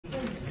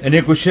Any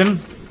question?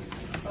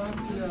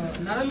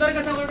 নারায়ণদার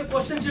কাছে আমার একটা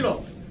কোশ্চেন ছিল।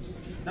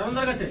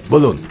 নারায়ণদার কাছে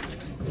বলুন।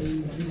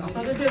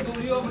 আপনাদের যে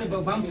দলীয়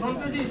বাম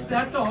ফ্রন্টের যে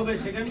ইস্তেহারটা হবে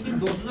সেখানে কি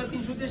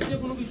 10,363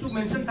 কোনো কিছু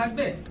মেনশন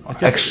থাকবে?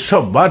 100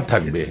 বার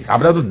থাকবে।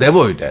 আমরা তো দেব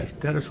এটা।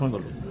 ইস্তেহারের সময়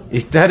বলবো।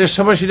 ইস্তেহারের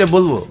সময় সেটা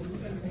বলবো।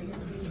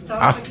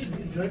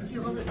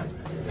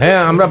 হ্যাঁ,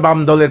 আমরা বাম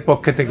দলের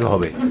পক্ষে থেকে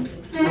হবে।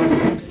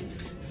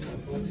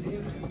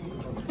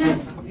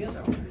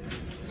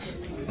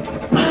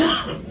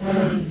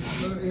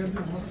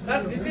 Sir,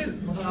 this is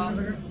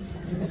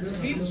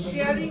seat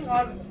sharing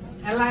or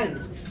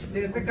alliance?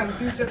 There is a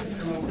confusion.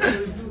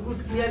 You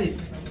could clear it.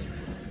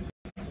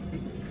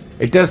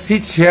 এটা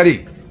সিট শেয়ারিং।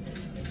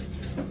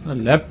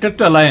 লেফটের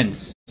তো অ্যালায়েন্স,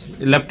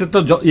 লেফটের তো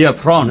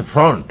ফ্রন্ট,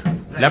 ফ্রন্ট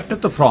লেফটের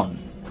তো ফ্রন্ট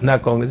না,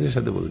 কংগ্রেসের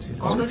সাথে বলছি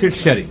seat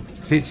sharing.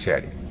 Seat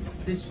sharing.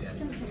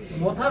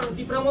 মথার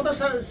Tripura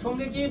মথার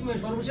সঙ্গে কি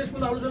সর্বশেষ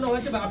কোনো আলোচনা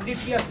হয়েছে বা আপডেট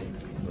কি আছে?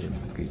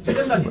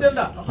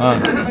 হ্যাঁ,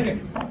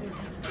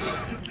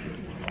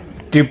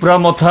 ত্রিপুরা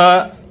মথা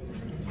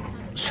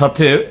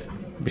সাথে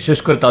বিশেষ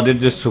করে তাদের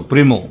যে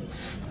সুপ্রিমো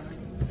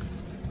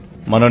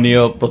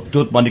মাননীয়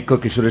প্রদ্যুৎ মাণিক্য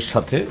কিশোরের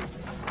সাথে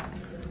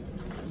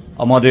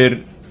আমাদের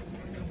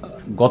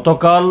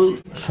গতকাল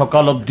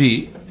সকাল অবধি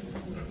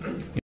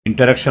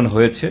ইন্টারাকশন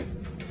হয়েছে।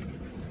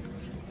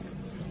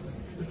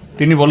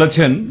 তিনি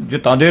বলেছেন যে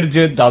তাদের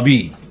যে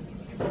দাবি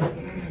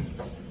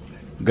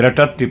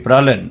গ্রেটার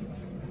ত্রিপুরাল্যান্ড,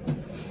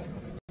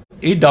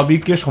 এই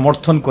দাবিকে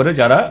সমর্থন করে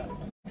যারা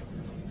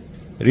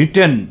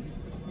রিটেন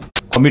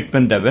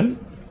কমিটমেন্ট দেবেন,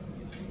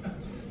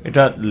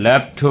 এটা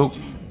লেফট হোক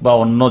বা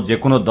অন্য যে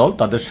কোনো দল,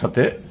 তাদের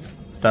সাথে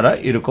তারা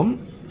এরকম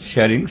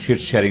সিট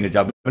শেয়ারিংয়ে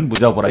যাবেন,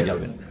 বোঝাপড়ায়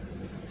যাবেন।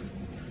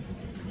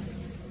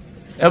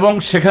 এবং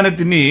সেখানে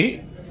তিনি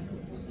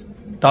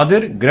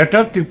তাদের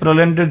গ্রেটার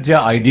ত্রিপুরাল্যান্ডের যে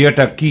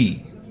আইডিয়াটা কি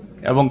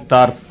এবং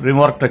তার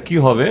ফ্রেমওয়ার্কটা কি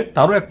হবে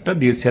তারও একটা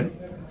দিয়েছেন,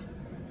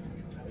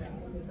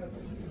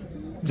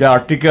 যে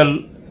আর্টিকেল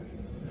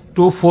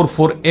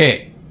 244A,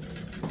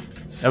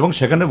 এবং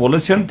সেখানে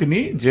বলেছেন তিনি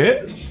যে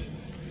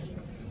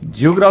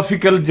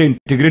জিওগ্রাফিক্যাল যে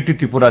ইন্টিগ্রিটি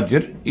ত্রিপুরা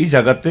রাজ্যের, এই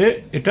জায়গাতে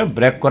এটা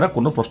ব্রেক করা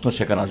কোনো প্রশ্ন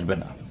সেখানে আসবে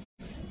না।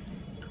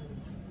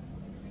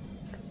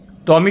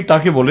 তো আমি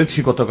তাকে বলেছি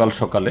গতকাল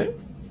সকালে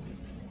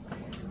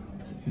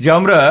যে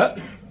আমরা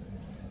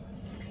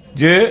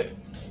যে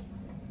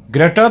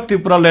গ্রেটার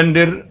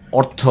ত্রিপুরাল্যান্ডের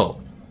অর্থ,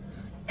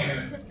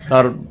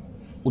 তার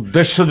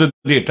উদ্দেশ্য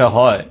যদি এটা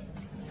হয়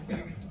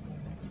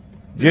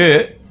যে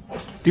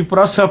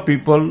ত্রিপুরাসা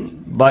পিপল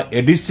বা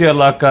এডিসি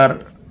এলাকার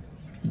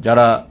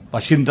যারা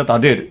বাসিন্দা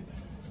তাদের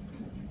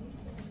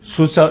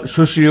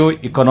সোশিও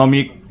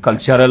ইকোনমিক,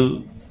 কালচারাল,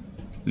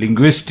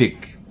 লিঙ্গুইস্টিক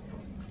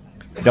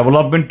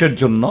ডেভেলপমেন্টের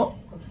জন্য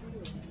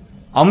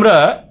আমরা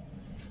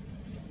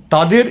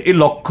তাদের এই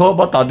লক্ষ্য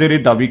বা তাদের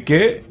এই দাবিকে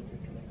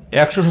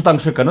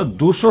 100% কেন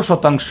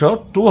 200%,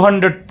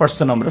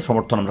 200% আমরা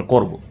সমর্থন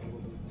করব।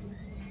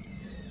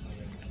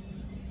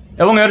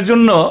 এবং এর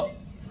জন্য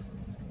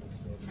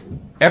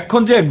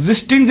এখন যে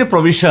এক্সিস্টিং যে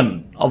প্রভিশন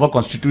অব আ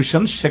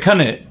কনস্টিটিউশন,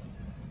 সেখানে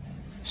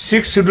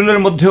 6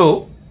 শিডিউলের মধ্যেও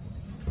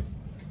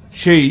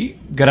সেই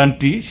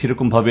গ্যারান্টি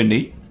সেরকমভাবে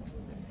নেই।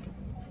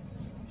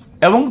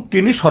 এবং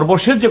তিনি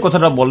সর্বশেষ যে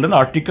কথাটা বললেন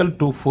আর্টিকেল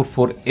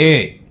 244A,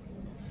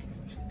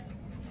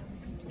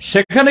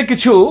 সেখানে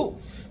কিছু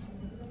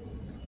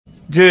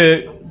যে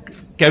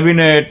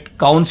ক্যাবিনেট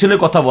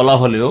কাউন্সিলের কথা বলা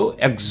হলেও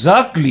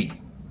এক্স্যাক্টলি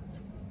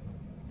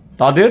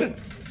তাদের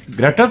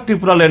গ্রেটার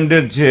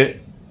ত্রিপুরাল্যান্ডের যে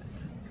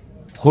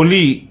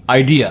Holi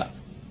idea,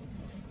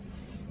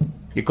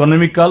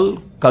 economical,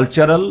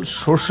 cultural,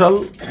 social,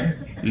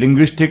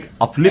 linguistic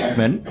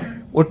upliftment,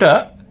 ওটা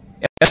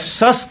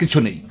এসাস কিছু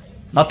নেই,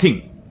 নাথিং।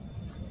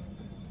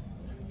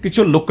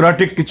 কিছু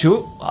লুক্রাটিক কিছু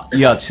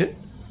আছে।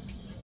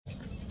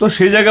 তো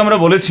সেই জায়গায় আমরা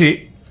বলেছি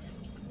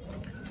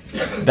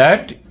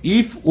that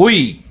if we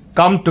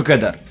come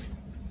together,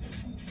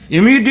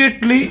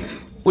 immediately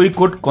we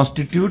could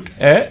constitute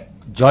a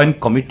joint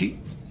committee,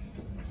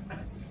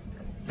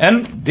 and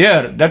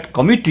there that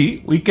committee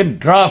we can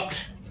draft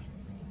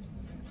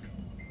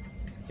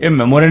a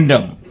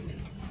memorandum,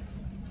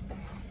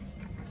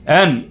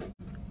 and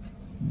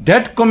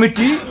that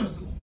committee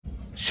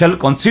shall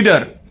consider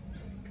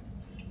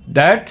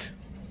that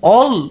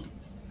all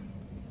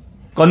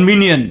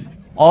convenient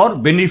or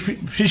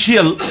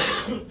beneficial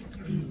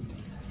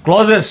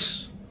clauses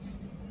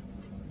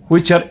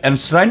which are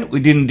enshrined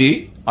within the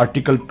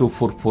Article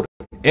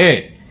 244A,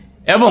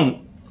 এবং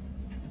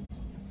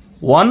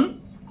one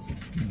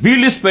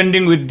bill is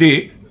pending with the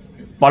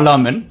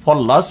Parliament for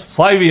last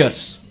 5 years.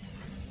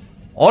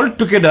 All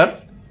together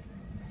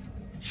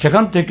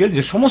সেখান থেকে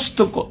যে সমস্ত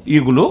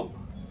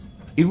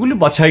এগুলি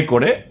বাছাই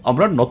করে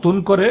আমরা নতুন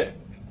করে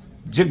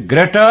যে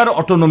গ্রেটার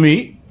অটোনমি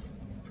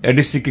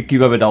এডিসিকে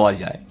কিভাবে দেওয়া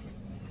যায়,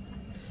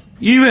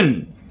 even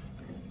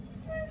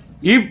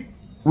if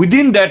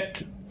within that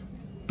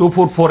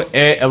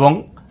 244A এবং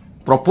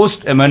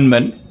proposed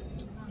amendment,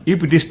 if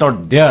it is not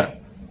there,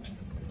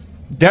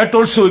 that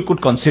also we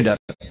could consider,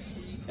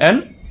 and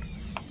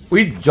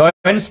with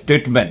joint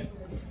statement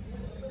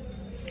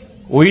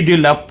we the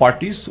left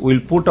parties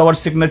will put our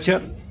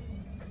signature,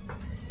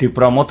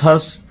 Tripura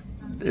Motha's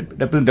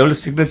double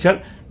signature,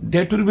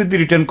 that will be the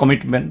written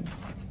commitment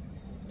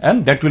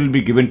and that will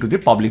be given to the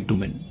public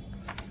domain.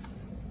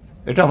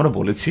 এটা আমরা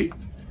বলেছি,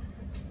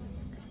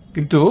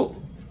 কিন্তু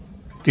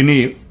তিনি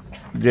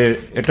যে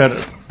এটার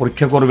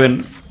পরীক্ষা করবেন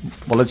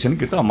বলেছেন,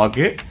 কিন্তু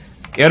আমাকে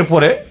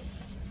এরপরে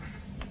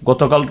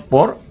গতকাল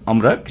পর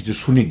আমরা কিছু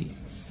শুনিনি।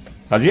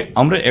 কাজে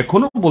আমরা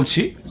এখনো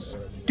বলছি,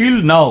 till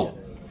now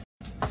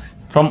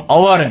from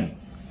our end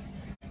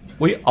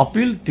we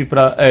appeal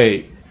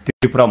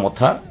Tripura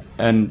Motha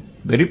and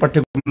very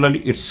particularly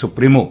its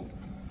supremo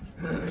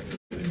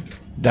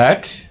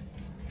that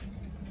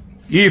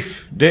if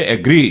they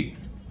agree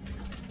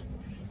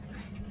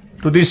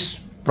to this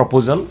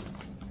proposal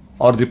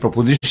or the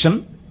proposition,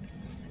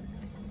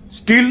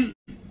 still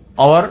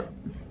our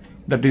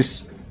that is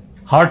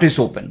heart is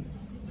open.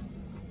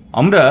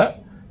 আমরা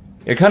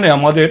এখানে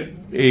আমাদের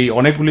এই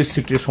অনেকগুলি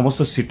সিটে, সমস্ত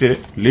সিটে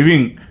living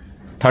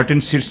 13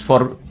 seats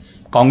for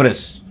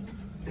Congress,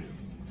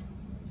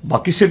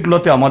 বাকি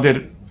সিটগুলোতে আমাদের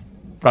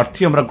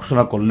প্রার্থী আমরা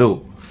ঘোষণা করলেও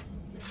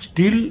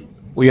still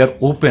we are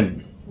open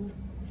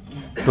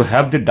to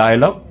have the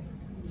dialogue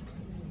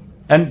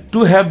and to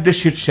have the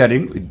seat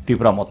sharing with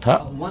Tripura Motha.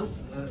 One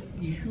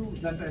issue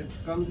that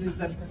comes is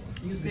that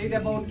you said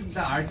about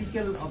the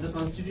article of the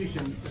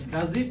constitution.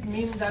 Does it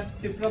mean that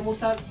Tripura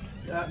Motha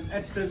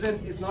at present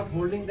is not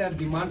holding their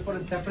demand for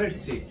a separate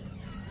state?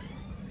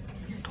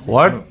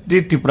 What the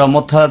Tripura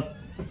Motha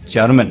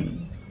chairman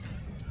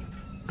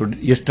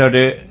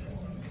yesterday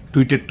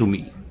tweeted to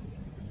me,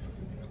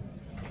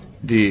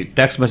 the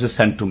text message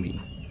sent to me,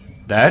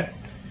 that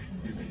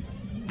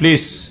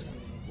please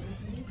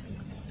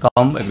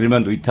come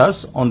agreement with us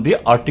on the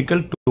Article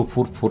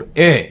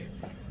 244A,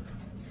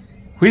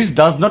 which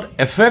does not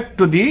affect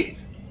to the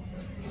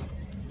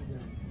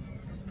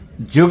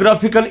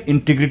geographical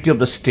integrity of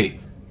the state.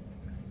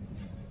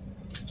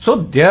 So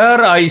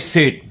there I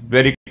said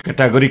very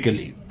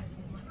categorically,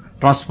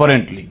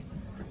 transparently,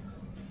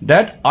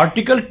 that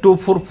Article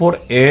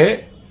 244A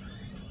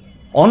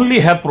only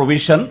have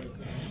provision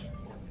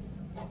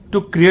to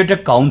create a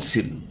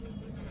council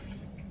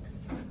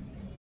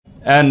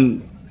and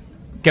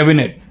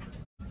cabinet,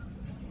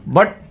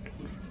 but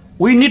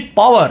we need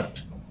power.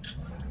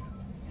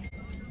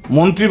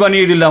 মন্ত্রী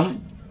বানিয়ে দিলাম,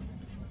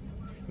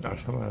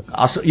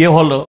 ইয়ে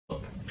হলো,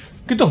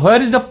 কিন্তু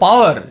where is the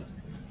power?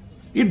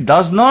 It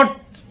does not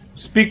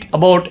speak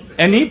about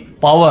any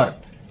power.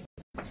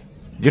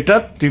 যেটা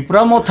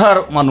ত্রিপুরা মথার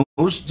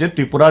মানুষ, যে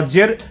ত্রিপুরা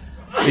রাজ্যের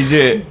এই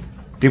যে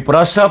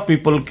ত্রিপুরাসা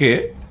পিপলকে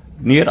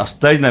নিয়ে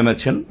রাস্তায়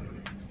নেমেছেন,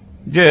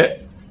 যে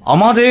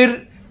আমাদের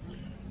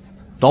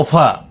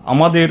দফা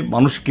আমাদের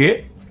মানুষকে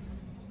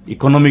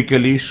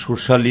ইকোনমিক্যালি,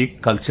 সোশ্যালি,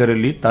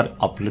 কালচারালি তার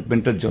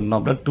আপলিফমেন্টের জন্য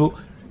আমরা টু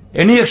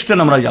এনি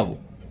এক্সটেন্ট আমরা যাব।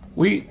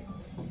 We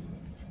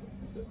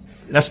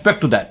respect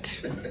to that,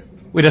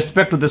 we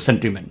respect to the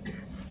sentiment,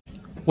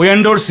 we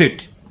endorse it,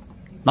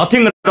 nothing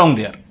wrong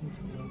দেয়ার।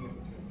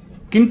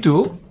 কিন্তু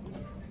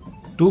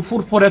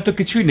 244 এত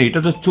কিছুই নেই,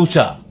 এটা তো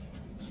চুচা,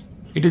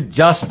 ইট ইজ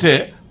জাস্ট এ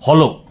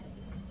হলো।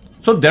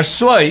 So that's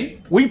why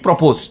we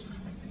propose,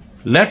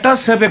 let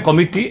us have a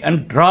committee and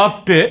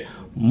draft a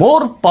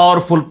more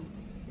powerful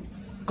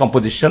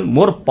composition,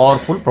 more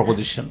powerful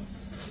proposition.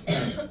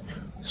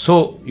 So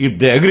if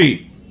they agree,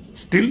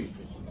 still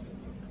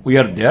we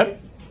are there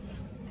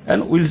and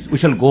we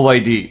shall go by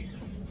the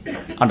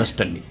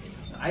understanding.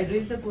 I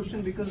raised the question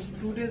because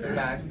 2 days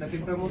back, the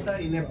Tripura Motha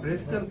in a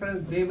press conference,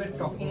 they were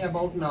talking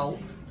about now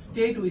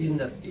state within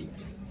the state.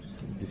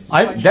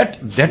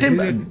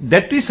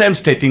 That is I am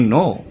stating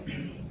no.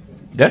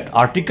 That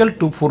Article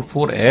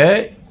 244A,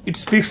 it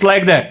speaks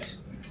like that.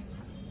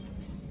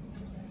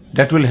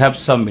 That will have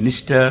some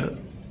minister,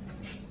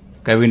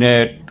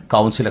 cabinet,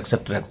 council, etc.,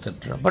 etc.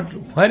 But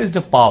where is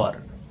the power?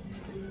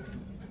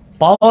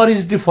 Power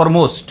is the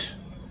foremost.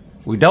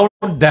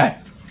 Without that,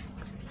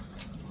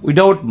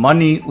 without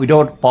money,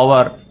 without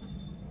power,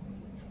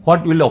 what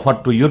will offer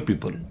to your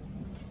people?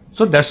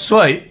 So that's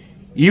why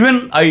even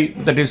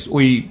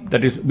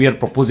we are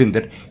proposing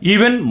that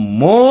even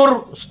more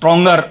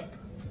stronger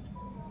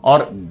or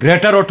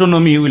greater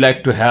autonomy we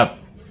like to have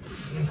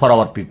for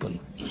our people.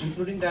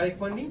 Including direct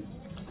funding?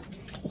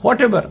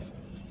 Whatever,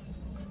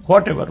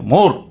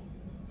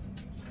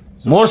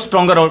 more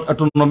stronger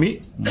autonomy,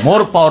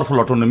 more powerful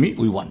autonomy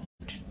we want.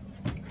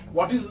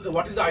 What is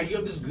the idea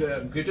of this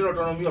greater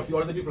autonomy of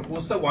yours that you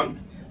proposed? The one.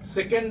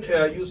 Second,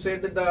 you said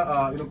that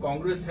the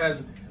Congress has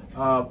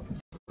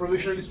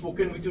provisionally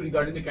spoken with you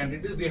regarding the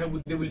candidates.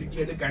 They will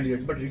declare the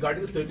candidates. But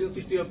regarding the 13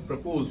 seats you have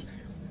proposed,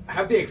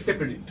 have they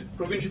accepted it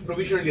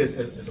provisionally as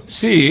well?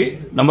 See,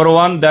 number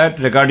one, that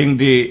regarding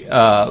the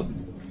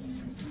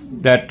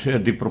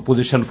the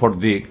proposition for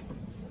the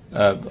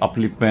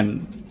upliftment,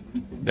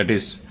 that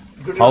is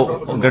how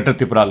Greater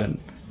Tipraland.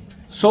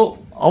 So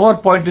our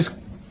point is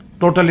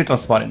totally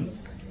transparent.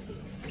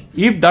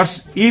 If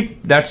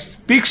that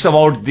speaks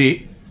about the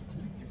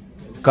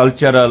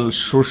cultural,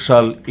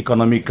 social,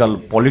 economical,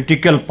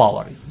 political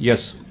power,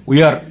 yes, we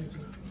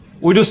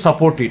do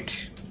support it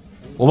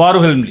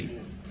overwhelmingly.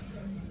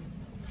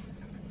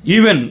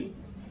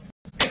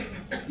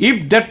 if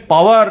that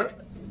power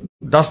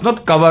does not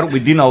cover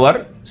within our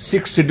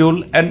 6th schedule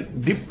and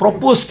the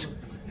proposed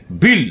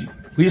bill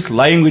which is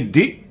lying with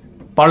the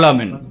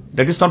parliament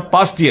that is not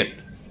passed yet,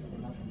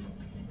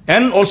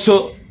 and also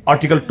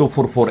Article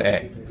 244A,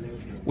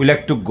 we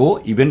like to go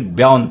even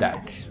beyond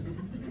that.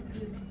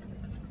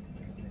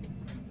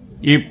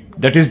 If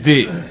that is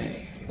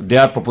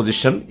their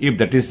proposition, if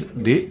that is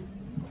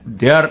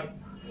their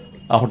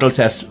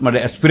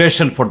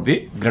aspiration for the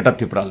Greater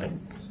Tipraland,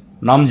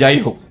 Nam Jai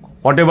Hok,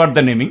 whatever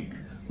the naming,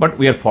 but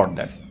we are for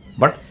that.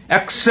 But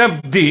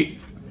accept the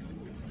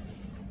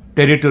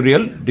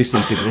territorial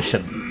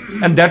disintegration,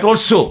 and that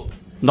also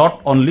not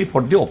only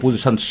for the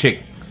opposition's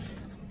sake.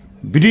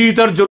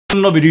 বিরোধিতার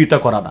জন্য বিরোধিতা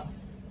করা না,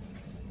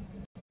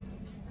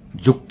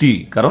 যুক্তি,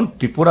 কারণ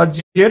ত্রিপুরা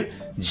রাজ্যের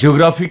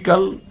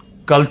geographical,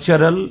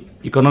 cultural,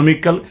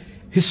 economical,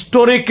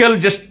 historical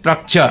যে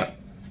structure,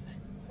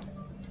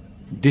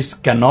 this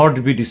cannot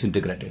B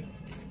disintegrated.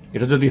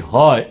 এটা যদি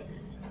হয়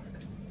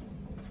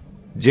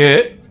যে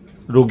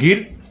রোগীর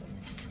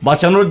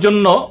বাঁচানোর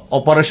জন্য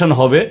অপারেশন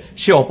হবে,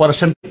 সে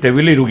অপারেশন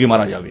টেবিলেই রোগী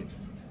মারা যাবে।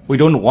 We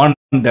don't want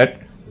that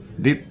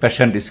the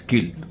patient is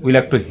killed. We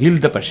like to heal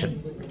the patient,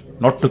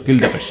 not to kill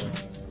the patient.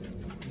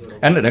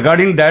 And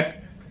regarding that,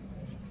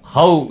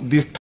 how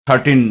this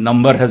 13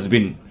 number has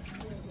been,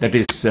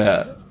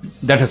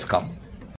 that has come.